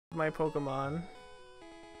my Pokemon.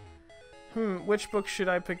 Which book should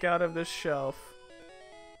I pick out of this shelf?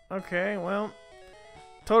 Okay, well,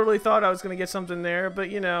 totally thought I was gonna get something there, but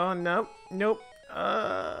you know, nope.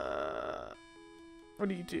 What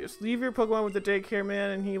do you do? Just leave your Pokemon with the daycare man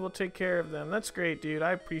and he will take care of them. That's great, dude.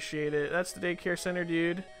 I appreciate it. That's the daycare center,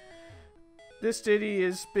 dude. This Diddy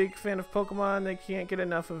is big fan of Pokemon. They can't get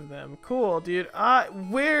enough of them. Cool, dude.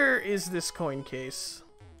 Where is this coin case?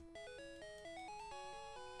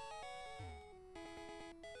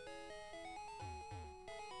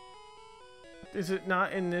 Is it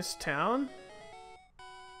not in this town?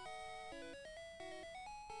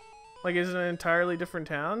 Like, is it an entirely different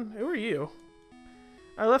town? Who are you?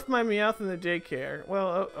 I left my Meowth in the daycare.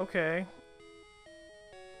 Well, okay.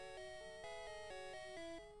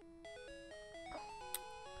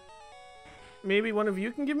 Maybe one of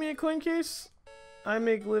you can give me a coin case? I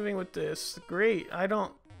make living with this. Great.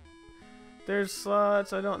 There's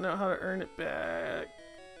slots. I don't know how to earn it back.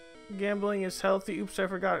 Gambling is healthy. Oops, I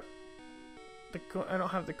forgot. I don't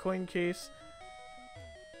have the coin case.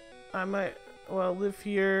 I might, well, live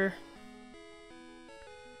here.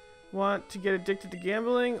 Want to get addicted to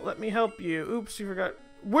gambling? Let me help you. Oops, you forgot.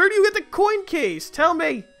 Where do you get the coin case? Tell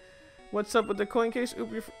me. What's up with the coin case?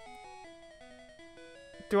 Oop,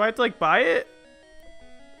 do I have to, like, buy it?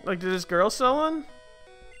 Like, did this girl sell one?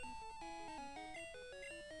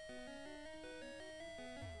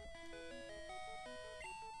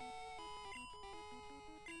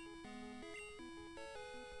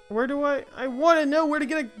 Where do I want to know where to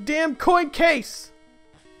get a damn coin case!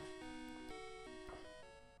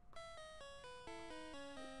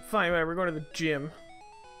 Fine, whatever, we're going to the gym.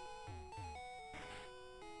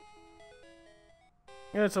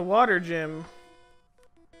 Yeah, it's a water gym.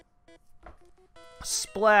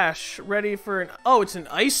 Splash, ready for an... Oh, it's an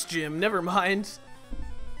ice gym, never mind.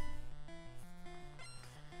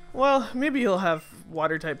 Well, maybe he'll have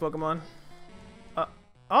water-type Pokemon.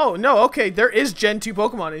 Oh, no, okay, there is Gen 2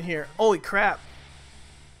 Pokemon in here. Holy crap.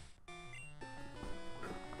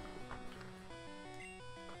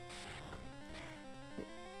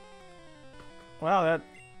 Wow, that...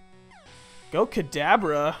 Go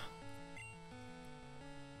Kadabra.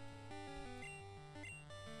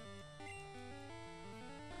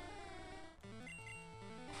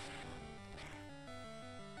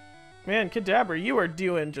 Man, Kadabra, you are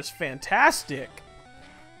doing just fantastic.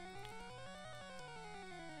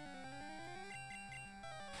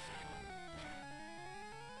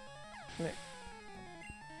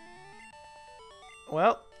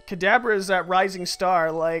 Well, Kadabra is that rising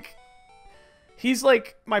star, like... He's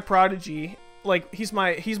like my prodigy. Like, he's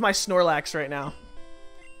my Snorlax right now.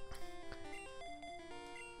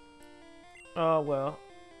 Oh, well.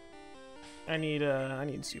 I need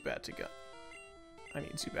Zubat to go. I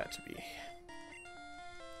need Zubat to be.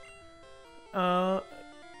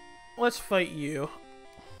 Let's fight you.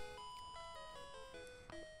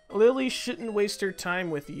 Lily shouldn't waste her time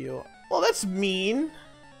with you. Well, that's mean.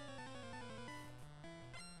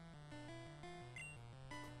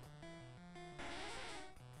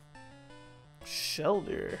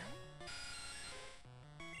 Shelter.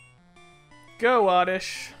 Go,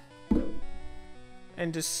 Oddish.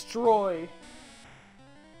 And destroy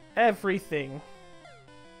everything.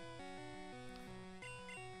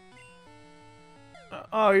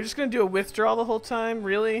 Oh, you're just gonna do a withdrawal the whole time?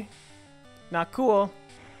 Really? Not cool.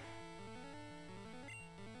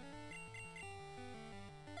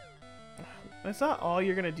 That's not all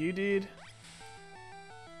you're gonna do, dude.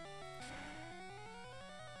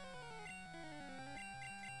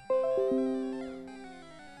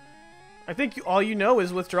 I think all you know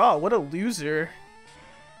is withdrawal. What a loser.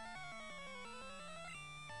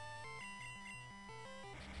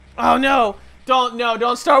 Oh no!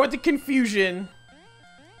 Don't start with the confusion.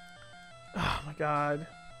 Oh my god.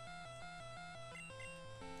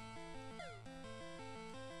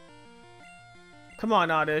 Come on,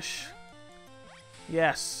 Oddish.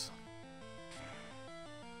 Yes.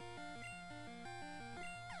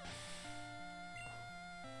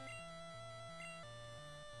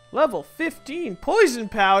 Level 15 poison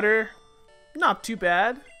powder. Not too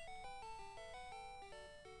bad.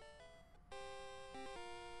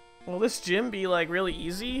 Will this gym be like really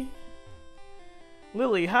easy?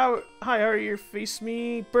 Lily, hi, how are you? Face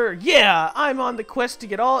me? Bird. Yeah, I'm on the quest to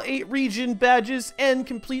get all 8 region badges and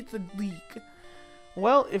complete the league.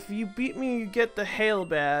 Well, if you beat me, you get the Hail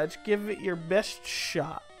badge. Give it your best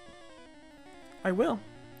shot. I will,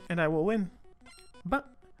 and I will win. But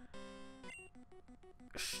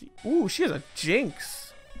she has a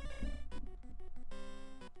Jinx.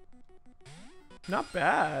 Not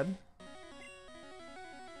bad.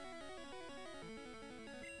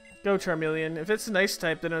 Go, Charmeleon. If it's an ice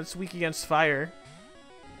type, then it's weak against fire.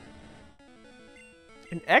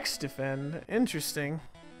 An X defend? Interesting.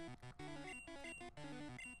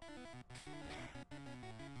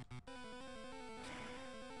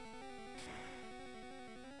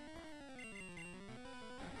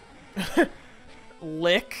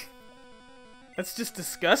 Lick? That's just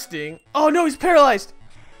disgusting. Oh no, he's paralyzed!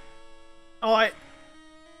 Oh,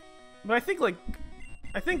 but I think, like...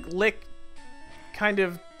 I think Lick kind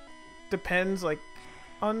of depends, like,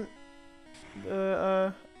 on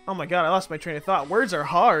the, oh my god, I lost my train of thought. Words are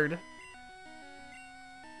hard.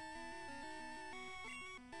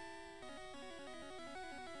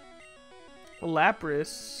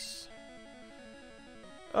 Lapras.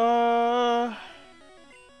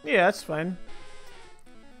 Yeah, that's fine.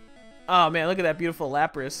 Oh man, look at that beautiful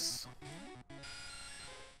Lapras.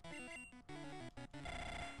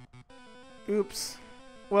 Oops.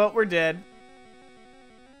 Well, we're dead.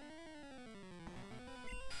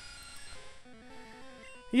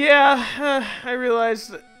 Yeah, I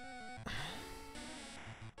realized that.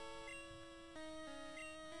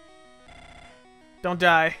 Don't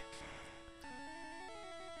die.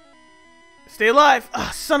 Stay alive!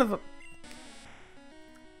 Ah, son of a...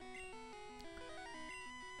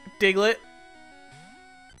 Diglett.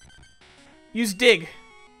 Use dig.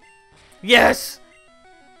 Yes!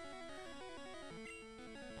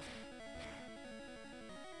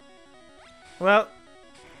 Well,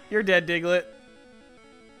 you're dead, Diglett.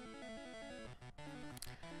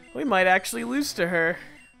 We might actually lose to her.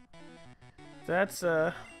 That's,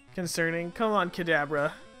 concerning. Come on,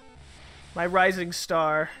 Kadabra. My rising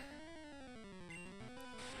star.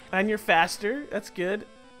 And you're faster. That's good.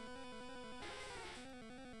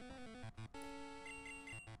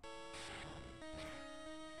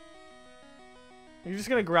 You're just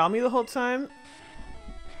gonna growl me the whole time?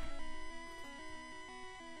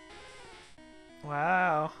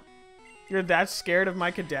 Wow. You're that scared of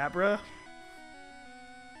my Kadabra?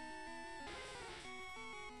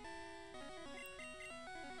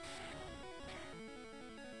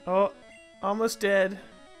 Oh, almost dead.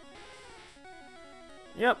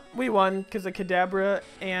 Yep, we won because of Kadabra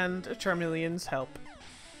and Charmeleon's help.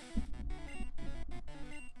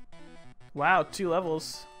 Wow, 2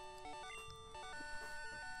 levels.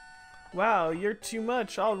 Wow, you're too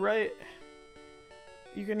much. Alright.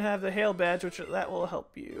 You can have the Hail Badge, which that will help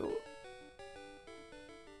you.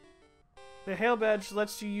 The Hail Badge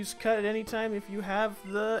lets you use Cut at any time if you have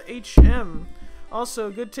the HM.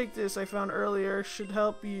 Also, Good Take This I found earlier should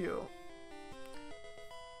help you.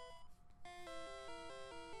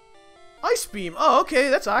 Ice Beam! Oh, okay,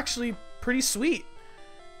 that's actually pretty sweet.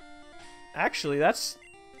 Actually, that's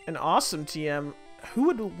an awesome TM. Who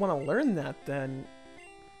would want to learn that then?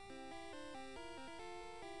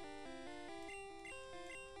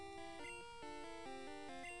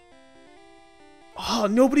 Oh,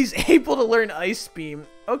 nobody's able to learn Ice Beam.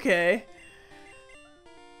 Okay.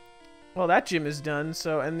 Well, that gym is done,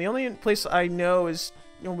 so... And the only place I know is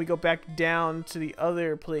when we go back down to the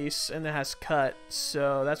other place, and it has Cut.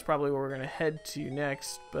 So that's probably where we're going to head to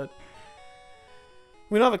next, but...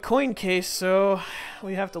 We don't have a coin case, so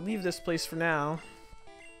we have to leave this place for now.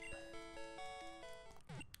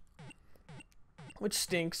 Which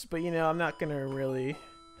stinks, but you know, I'm not going to really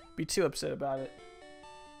be too upset about it.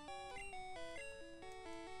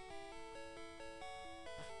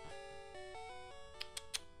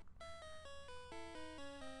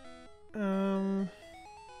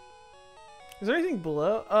 Is there anything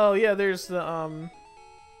below? Oh yeah, there's the I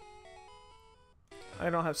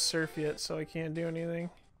don't have surf yet, so I can't do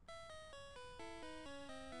anything.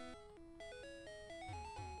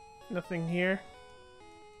 Nothing here.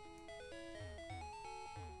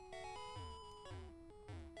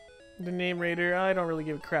 The Name Raider, I don't really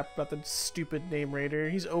give a crap about the stupid Name Raider.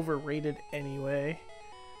 He's overrated anyway.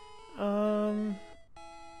 Is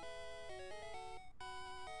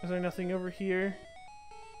there nothing over here?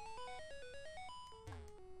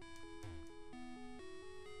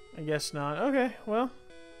 I guess not. Okay, well.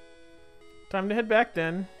 Time to head back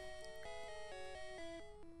then.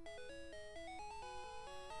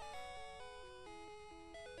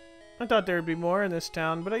 I thought there would be more in this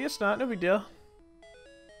town, but I guess not. No big deal.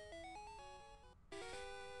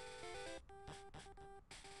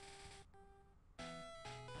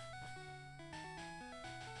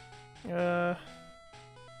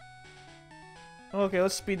 Okay,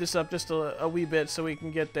 let's speed this up just a wee bit so we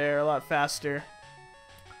can get there a lot faster.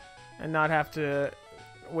 And not have to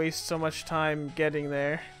waste so much time getting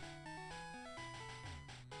there.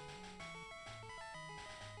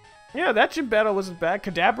 Yeah, that gym battle wasn't bad.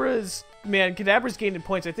 Kadabra is Man, Kadabra's gained in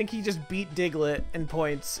points. I think he just beat Diglett in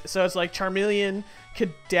points. So it's like Charmeleon,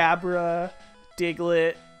 Kadabra,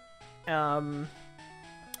 Diglett,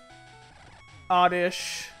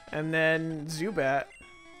 Oddish, and then Zubat.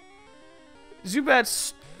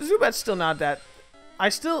 Zubat's still not that. I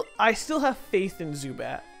still have faith in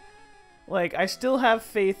Zubat. Like, I still have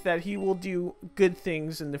faith that he will do good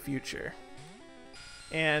things in the future.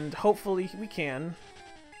 And hopefully we can.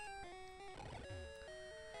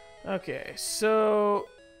 Okay, so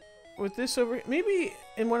with this over, maybe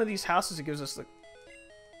in one of these houses it gives us the.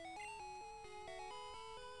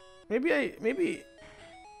 Maybe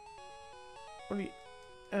what do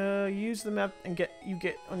you use the map and get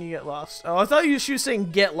when you get lost. Oh, I thought she was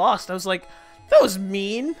saying get lost. I was like, that was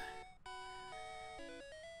mean.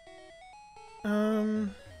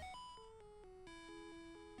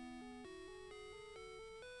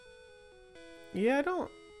 Yeah, I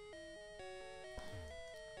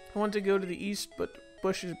want to go to the east, but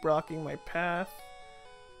bush is blocking my path.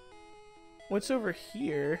 What's over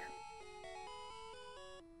here?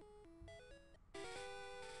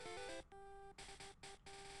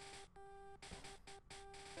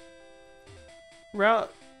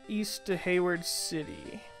 Route east to Hayward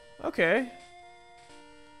City. Okay.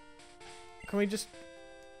 Can we just...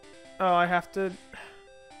 Oh, I have to...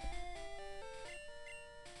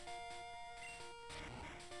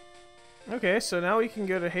 Okay, so now we can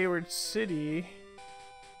go to Hayward City.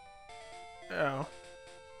 Oh.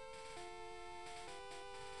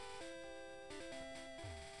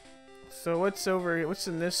 So what's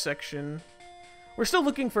in this section? We're still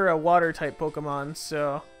looking for a water type Pokemon,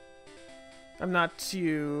 so I'm not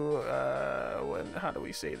too how do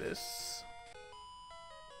we say this?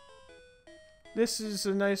 This is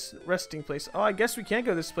a nice resting place. Oh, I guess we can't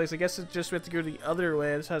go this place. I guess it's just we have to go the other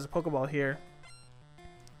way. This has a Pokeball here.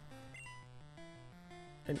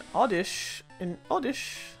 An Oddish.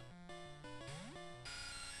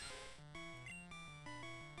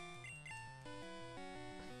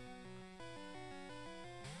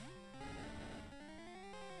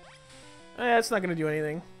 It's not gonna do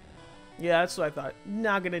anything. Yeah, that's what I thought.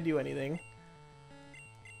 Not gonna do anything.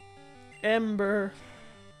 Ember.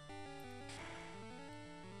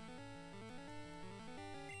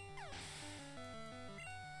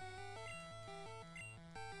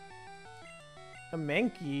 A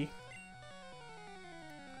Mankey.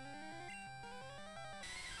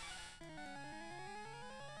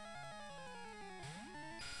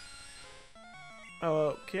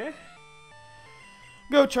 Okay.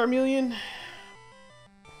 Go, Charmeleon.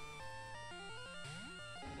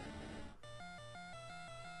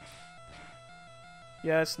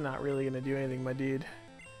 Yeah, it's not really gonna do anything, my dude.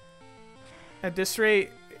 At this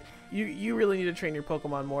rate, you really need to train your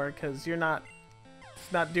Pokemon more, because you're not...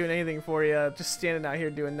 It's not doing anything for you. Just standing out here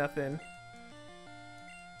doing nothing.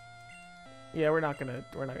 Yeah, we're not gonna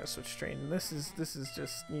switch train. This is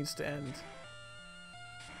just needs to end.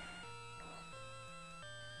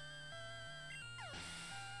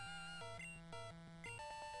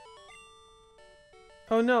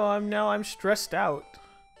 Oh no, I'm stressed out.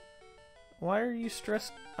 Why are you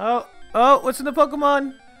stressed? Oh, what's in the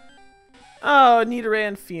Pokemon? Oh,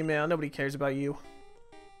 Nidoran female. Nobody cares about you.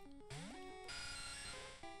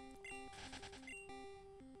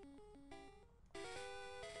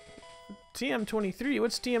 TM23?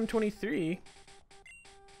 What's TM23?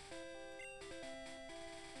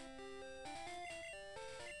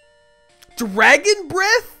 Dragon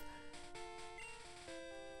Breath?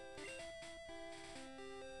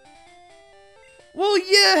 Well,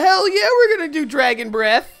 yeah, hell yeah, we're gonna do Dragon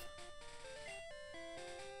Breath.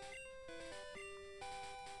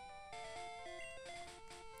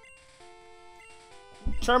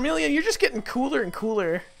 Charmeleon, you're just getting cooler and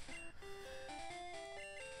cooler.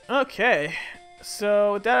 Okay,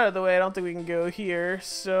 so with that out of the way, I don't think we can go here,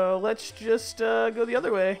 so let's just go the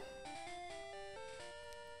other way.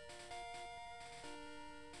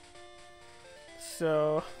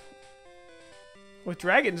 So, with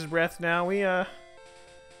Dragon's Breath now, we're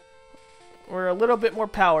a little bit more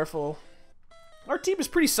powerful. Our team is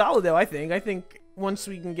pretty solid though, I think. I think once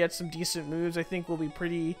we can get some decent moves, I think we'll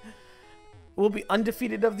be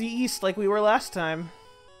undefeated of the East like we were last time.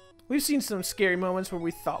 We've seen some scary moments where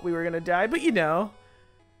we thought we were gonna die, but you know,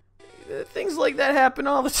 things like that happen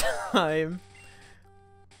all the time.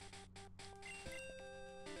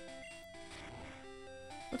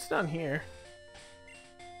 What's down here?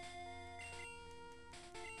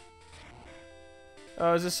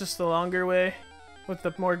 Oh, is this just the longer way? With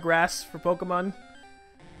the more grass for Pokemon?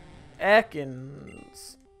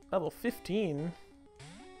 Ekans. Level 15.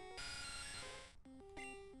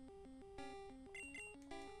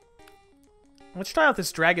 Let's try out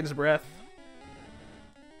this Dragon's Breath.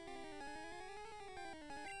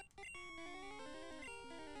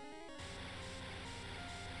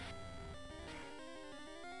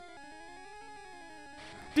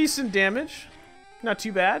 Decent damage. Not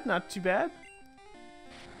too bad, not too bad.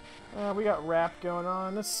 We got Wrap going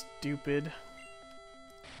on. That's stupid.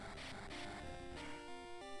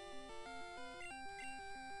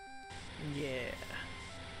 Yeah.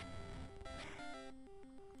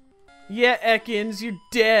 Yeah, Ekans, you're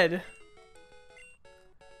dead.